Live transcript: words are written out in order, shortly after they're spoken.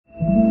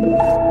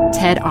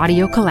TED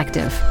Audio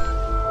Collective.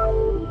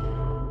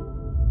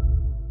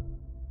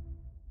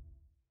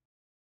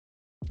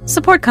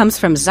 Support comes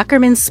from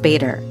Zuckerman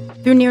Spader.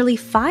 Through nearly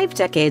 5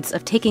 decades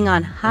of taking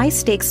on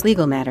high-stakes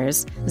legal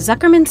matters,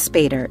 Zuckerman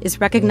Spader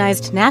is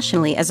recognized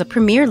nationally as a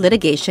premier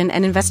litigation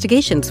and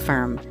investigations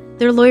firm.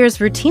 Their lawyers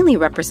routinely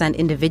represent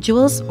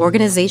individuals,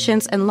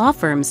 organizations, and law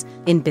firms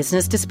in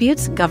business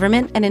disputes,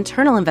 government and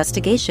internal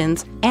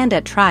investigations, and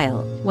at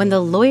trial, when the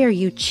lawyer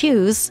you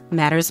choose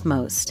matters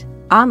most.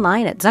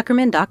 Online at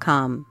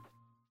Zuckerman.com.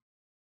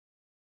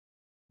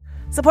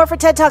 Support for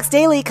TED Talks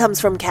Daily comes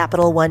from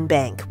Capital One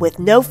Bank. With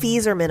no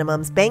fees or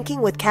minimums,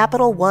 banking with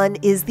Capital One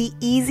is the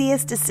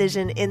easiest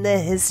decision in the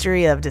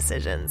history of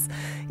decisions.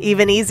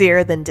 Even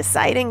easier than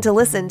deciding to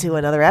listen to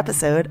another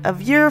episode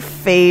of your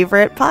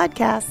favorite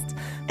podcast.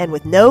 And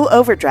with no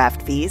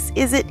overdraft fees,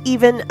 is it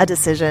even a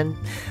decision?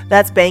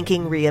 That's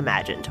banking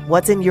reimagined.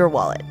 What's in your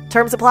wallet?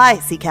 Terms apply.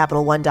 See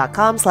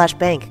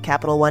CapitalOne.com/bank.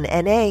 Capital One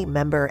N.A.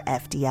 member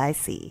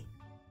FDIC.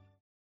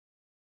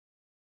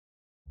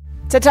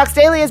 TED Talks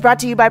Daily is brought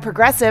to you by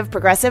Progressive.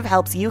 Progressive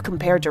helps you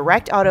compare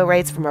direct auto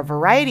rates from a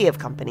variety of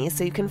companies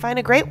so you can find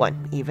a great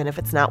one, even if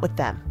it's not with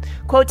them.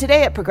 Quote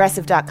today at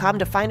Progressive.com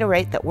to find a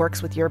rate that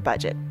works with your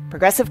budget.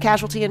 Progressive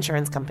Casualty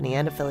Insurance Company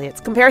and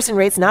Affiliates. Comparison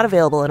rates not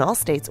available in all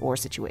states or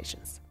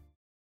situations.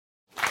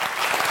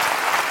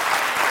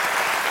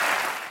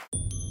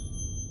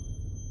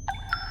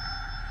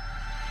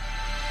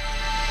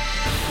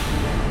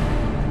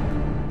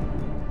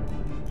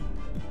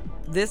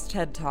 This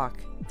TED Talk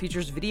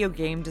features video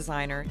game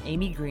designer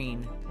Amy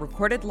Green,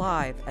 recorded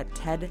live at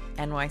TED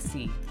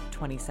NYC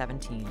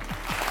 2017.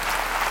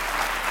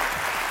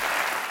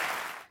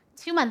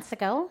 2 months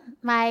ago,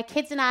 my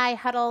kids and I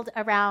huddled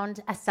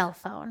around a cell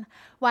phone,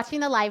 watching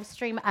the live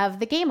stream of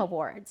the Game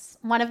Awards,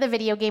 one of the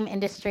video game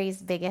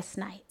industry's biggest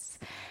nights.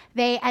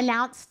 They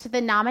announced the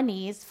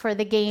nominees for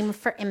the Game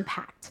for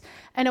Impact,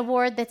 an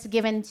award that's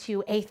given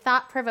to a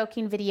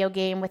thought-provoking video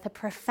game with a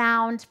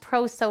profound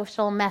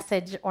pro-social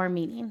message or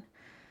meaning.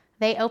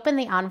 They opened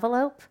the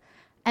envelope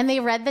and they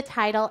read the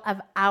title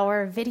of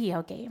our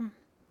video game,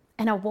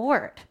 an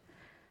award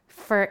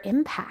for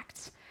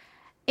impact.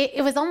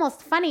 It was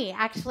almost funny,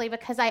 actually,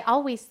 because I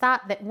always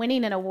thought that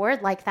winning an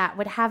award like that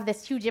would have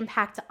this huge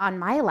impact on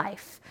my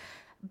life.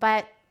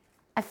 But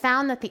I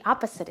found that the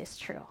opposite is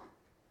true.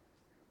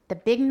 The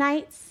big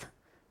nights,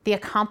 the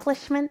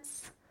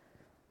accomplishments,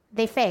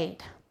 they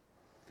fade.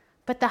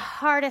 But the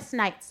hardest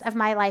nights of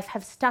my life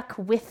have stuck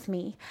with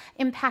me,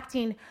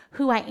 impacting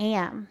who I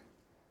am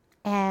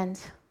and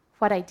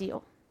what I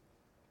do.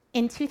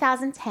 In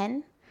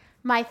 2010,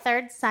 my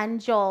third son,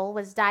 Joel,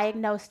 was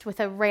diagnosed with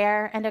a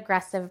rare and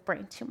aggressive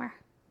brain tumor.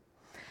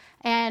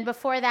 And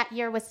before that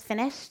year was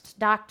finished,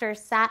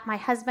 doctors sat my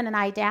husband and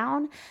I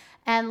down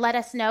and let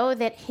us know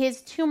that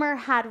his tumor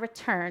had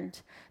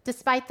returned,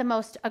 despite the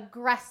most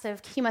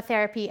aggressive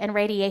chemotherapy and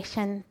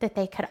radiation that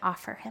they could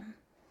offer him.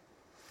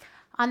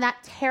 On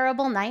that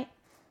terrible night,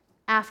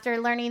 after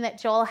learning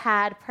that Joel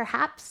had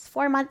perhaps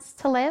 4 months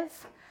to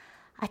live,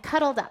 I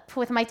cuddled up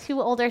with my 2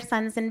 older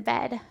sons in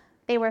bed.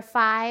 They were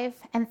 5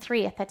 and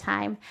 3 at the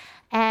time,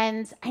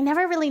 and I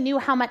never really knew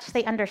how much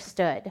they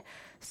understood.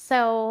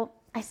 So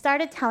I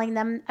started telling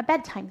them a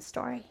bedtime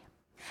story.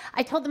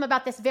 I told them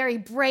about this very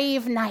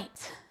brave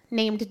knight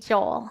named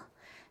Joel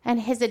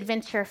and his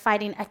adventure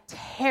fighting a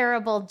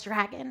terrible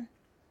dragon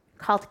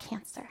called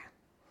cancer.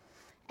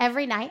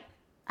 Every night,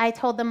 I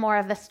told them more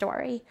of the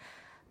story,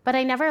 but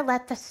I never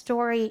let the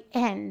story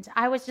end.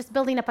 I was just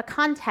building up a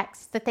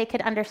context that they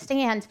could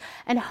understand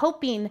and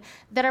hoping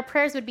that our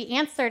prayers would be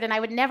answered and I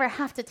would never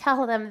have to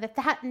tell them that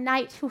that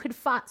knight who had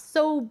fought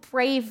so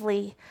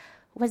bravely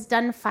was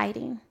done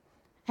fighting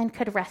and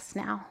could rest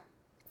now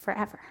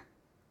forever.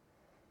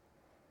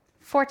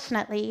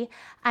 Fortunately,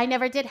 I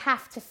never did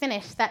have to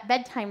finish that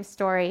bedtime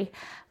story.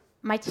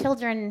 My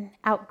children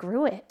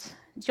outgrew it.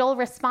 Joel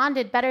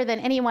responded better than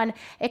anyone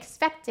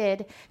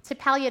expected to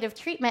palliative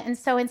treatment, and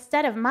so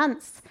instead of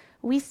months,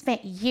 we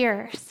spent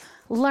years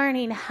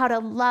learning how to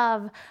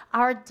love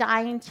our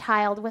dying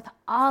child with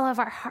all of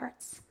our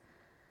hearts,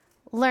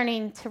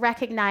 learning to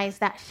recognize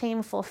that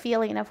shameful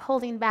feeling of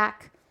holding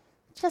back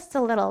just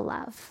a little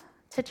love,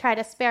 to try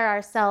to spare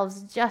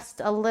ourselves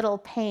just a little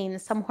pain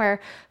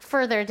somewhere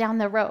further down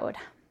the road.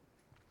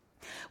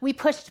 We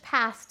pushed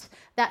past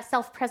that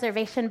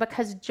self-preservation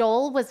because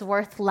Joel was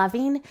worth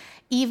loving,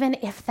 even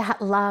if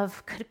that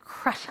love could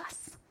crush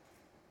us.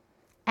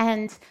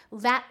 And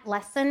that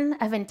lesson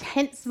of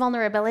intense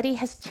vulnerability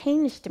has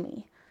changed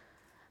me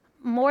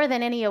more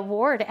than any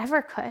award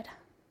ever could.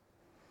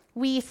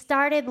 We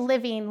started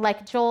living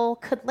like Joel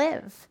could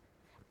live,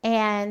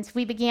 and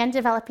we began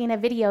developing a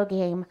video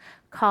game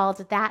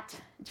called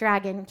That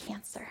Dragon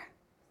Cancer.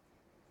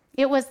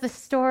 It was the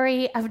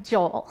story of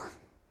Joel.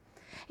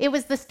 It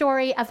was the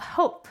story of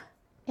hope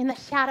in the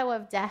shadow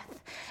of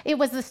death. It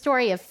was the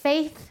story of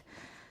faith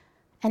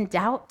and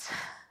doubt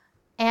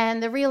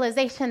and the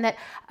realization that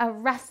a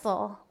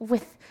wrestle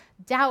with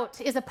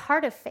doubt is a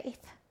part of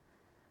faith,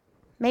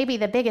 maybe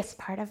the biggest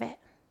part of it.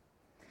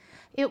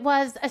 It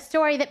was a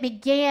story that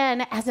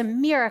began as a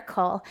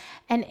miracle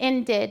and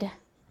ended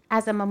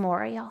as a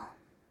memorial.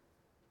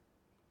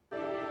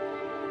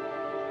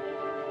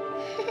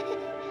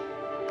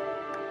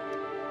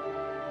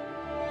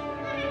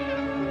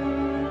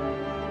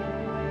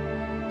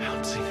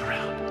 Bouncing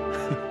around.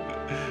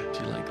 Do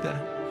you like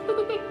that?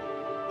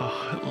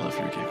 Oh, I love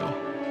your giggle.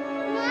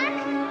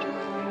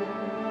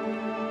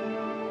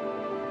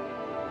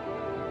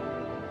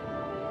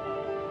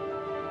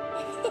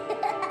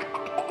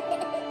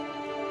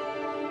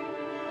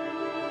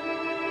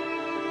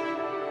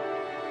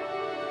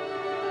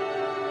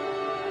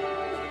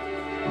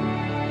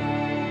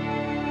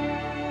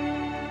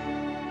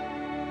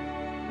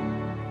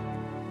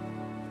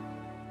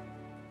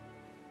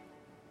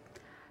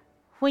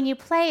 When you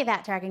play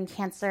that Dragon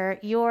Cancer,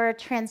 you're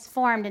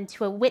transformed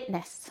into a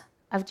witness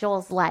of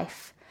Joel's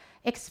life,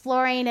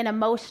 exploring an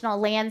emotional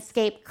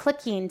landscape,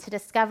 clicking to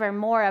discover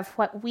more of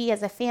what we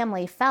as a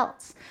family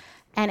felt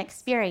and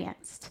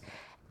experienced.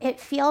 It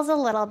feels a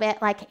little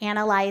bit like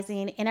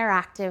analyzing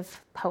interactive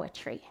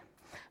poetry,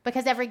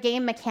 because every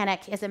game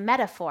mechanic is a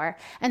metaphor.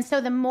 And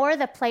so the more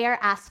the player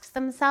asks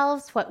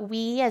themselves what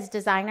we as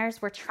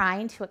designers were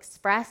trying to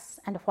express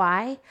and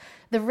why,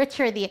 the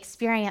richer the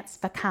experience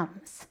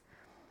becomes.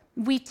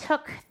 We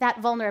took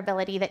that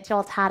vulnerability that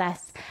Joel taught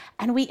us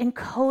and we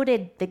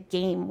encoded the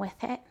game with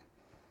it.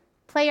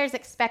 Players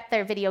expect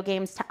their video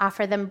games to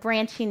offer them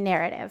branching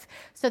narrative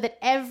so that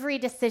every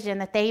decision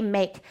that they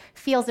make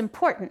feels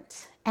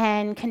important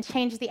and can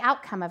change the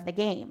outcome of the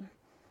game.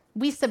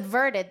 We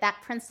subverted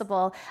that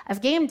principle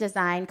of game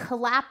design,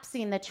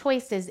 collapsing the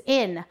choices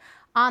in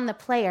on the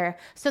player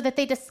so that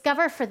they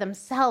discover for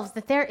themselves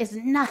that there is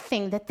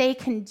nothing that they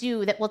can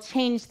do that will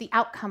change the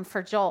outcome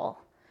for Joel.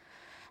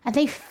 And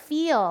they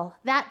feel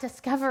that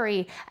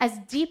discovery as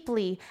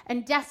deeply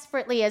and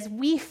desperately as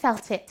we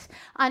felt it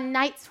on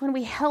nights when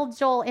we held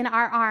Joel in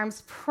our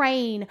arms,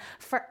 praying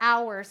for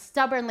hours,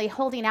 stubbornly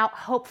holding out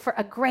hope for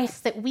a grace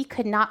that we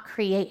could not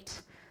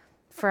create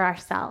for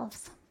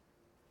ourselves.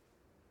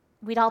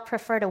 We'd all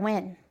prefer to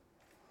win.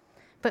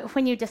 But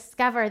when you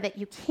discover that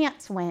you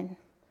can't win,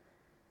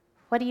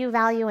 what do you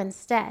value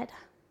instead?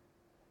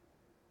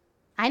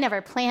 I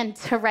never planned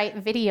to write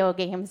video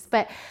games,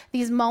 but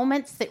these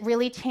moments that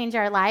really change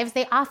our lives,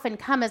 they often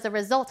come as a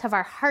result of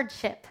our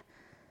hardship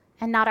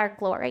and not our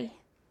glory.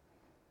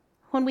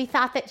 When we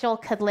thought that Joel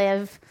could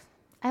live,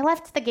 I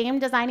left the game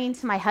designing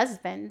to my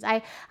husband.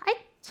 I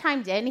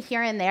chimed in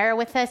here and there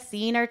with a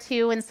scene or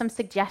two and some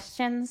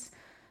suggestions,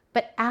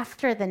 but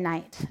after the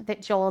night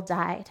that Joel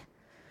died,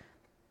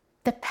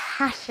 the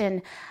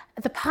passion,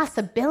 the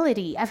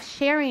possibility of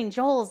sharing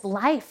Joel's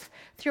life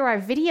through our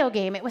video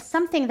game, it was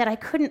something that I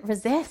couldn't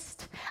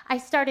resist. I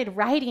started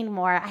writing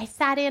more. I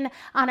sat in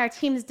on our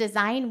team's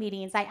design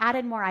meetings. I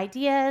added more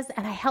ideas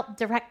and I helped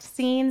direct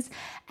scenes.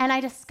 And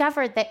I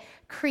discovered that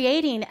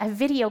creating a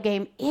video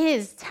game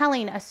is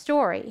telling a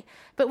story,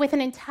 but with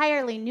an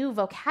entirely new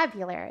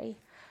vocabulary.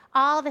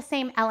 All the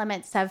same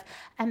elements of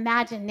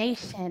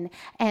imagination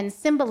and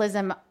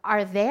symbolism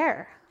are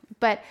there,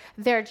 but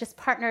they're just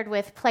partnered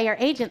with player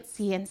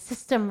agency and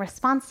system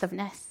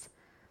responsiveness.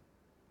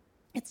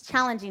 It's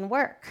challenging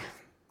work.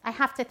 I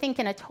have to think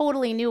in a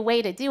totally new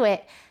way to do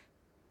it,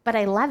 but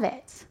I love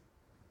it.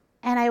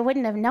 And I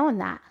wouldn't have known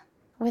that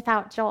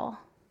without Joel.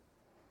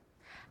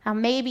 Now,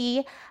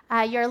 maybe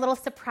you're a little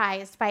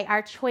surprised by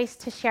our choice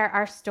to share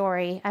our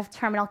story of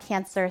terminal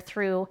cancer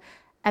through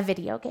a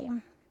video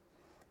game.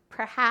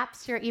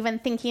 Perhaps you're even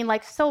thinking,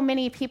 like so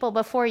many people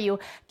before you,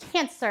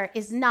 cancer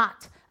is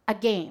not a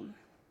game.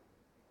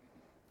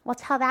 Well,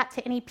 tell that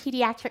to any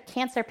pediatric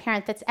cancer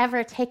parent that's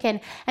ever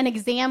taken an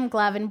exam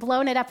glove and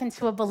blown it up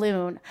into a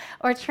balloon,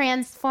 or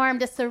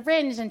transformed a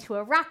syringe into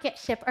a rocket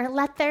ship, or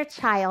let their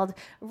child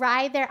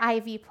ride their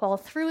IV pole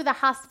through the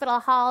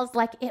hospital halls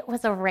like it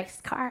was a race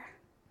car.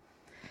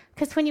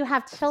 Because when you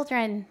have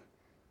children,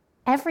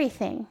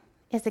 everything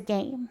is a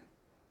game.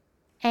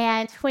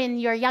 And when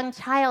your young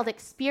child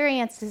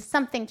experiences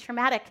something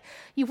traumatic,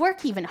 you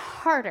work even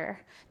harder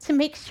to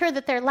make sure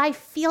that their life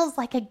feels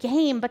like a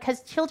game,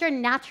 because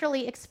children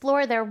naturally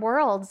explore their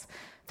worlds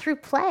through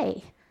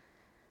play.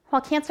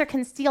 While cancer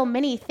can steal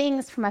many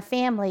things from a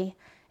family,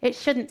 it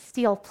shouldn't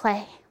steal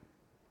play.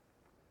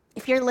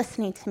 If you're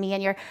listening to me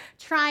and you're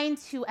trying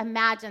to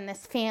imagine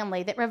this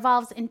family that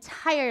revolves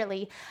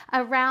entirely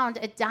around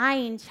a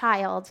dying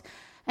child,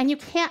 and you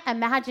can't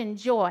imagine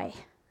joy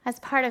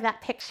as part of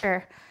that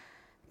picture,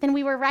 then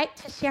we were right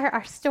to share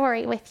our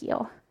story with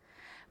you,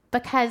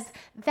 because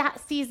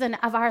that season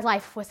of our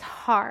life was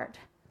hard,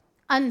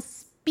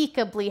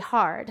 unspeakably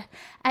hard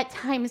at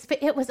times,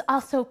 but it was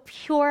also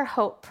pure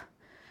hope,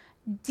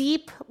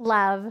 deep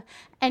love,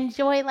 and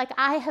joy like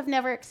I have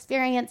never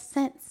experienced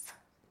since.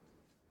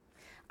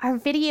 Our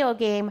video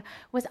game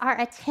was our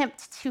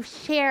attempt to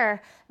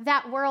share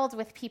that world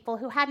with people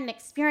who hadn't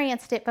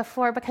experienced it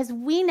before, because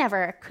we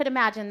never could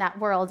imagine that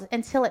world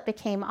until it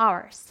became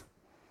ours.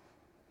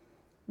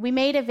 We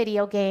made a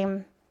video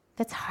game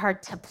that's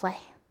hard to play.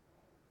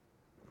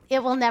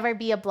 It will never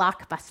be a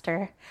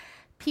blockbuster,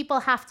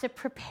 People have to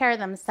prepare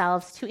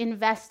themselves to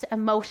invest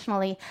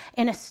emotionally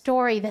in a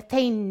story that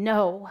they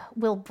know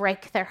will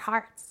break their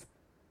hearts.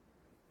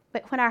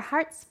 But when our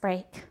hearts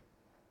break,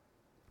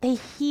 they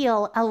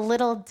heal a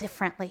little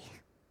differently.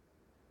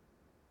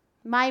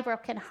 My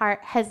broken heart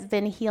has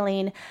been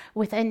healing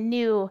with a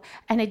new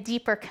and a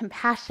deeper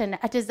compassion,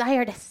 a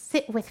desire to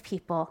sit with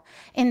people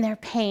in their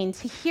pain,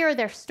 to hear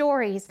their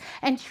stories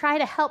and try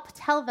to help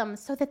tell them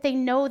so that they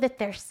know that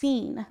they're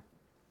seen.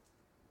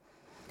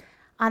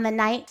 On the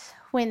night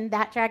when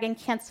That Dragon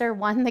Cancer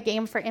won the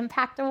Game for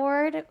Impact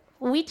Award,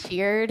 we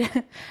cheered,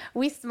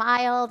 we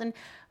smiled, and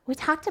we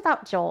talked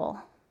about Joel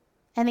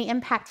and the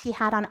impact he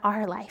had on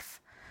our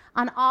life,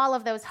 on all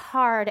of those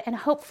hard and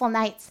hopeful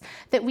nights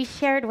that we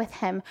shared with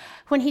him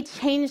when he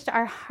changed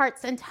our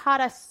hearts and taught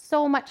us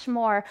so much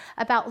more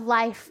about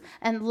life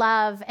and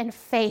love and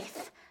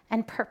faith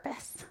and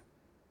purpose.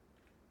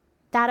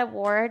 That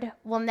award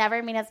will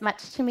never mean as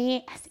much to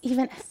me as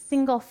even a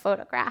single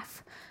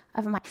photograph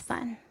of my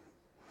son.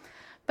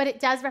 But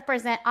it does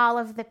represent all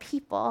of the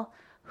people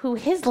who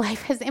his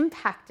life has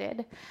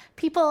impacted,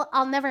 people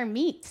I'll never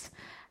meet.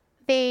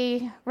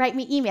 They write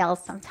me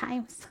emails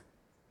sometimes.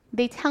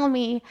 They tell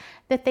me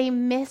that they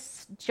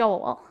miss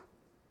Joel,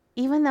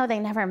 even though they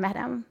never met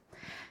him.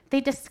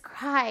 They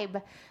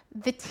describe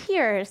the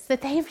tears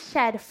that they've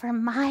shed for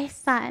my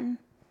son.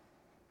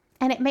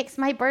 And it makes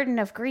my burden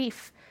of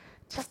grief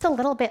just a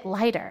little bit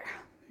lighter,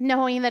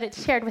 knowing that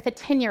it's shared with a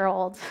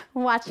 10-year-old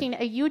watching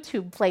a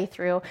YouTube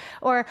playthrough,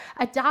 or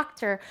a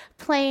doctor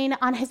playing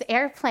on his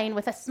airplane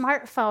with a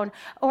smartphone,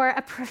 or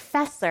a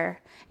professor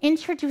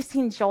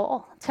introducing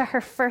Joel to her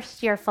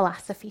first-year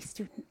philosophy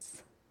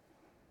students.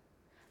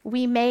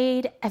 We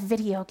made a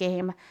video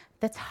game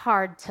that's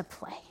hard to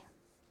play.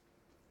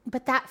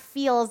 But that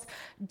feels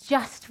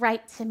just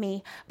right to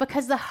me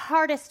because the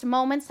hardest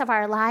moments of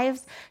our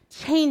lives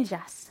change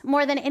us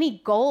more than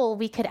any goal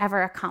we could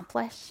ever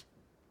accomplish.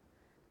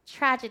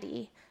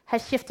 Tragedy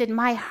has shifted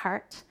my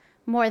heart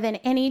more than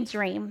any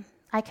dream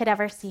I could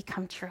ever see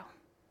come true.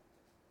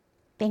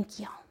 Thank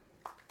you.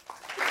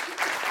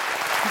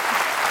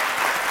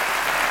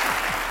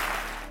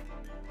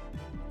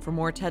 For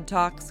more TED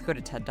Talks, go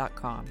to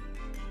TED.com.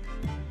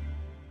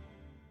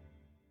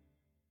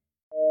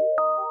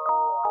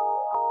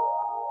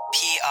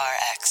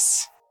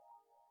 PRX.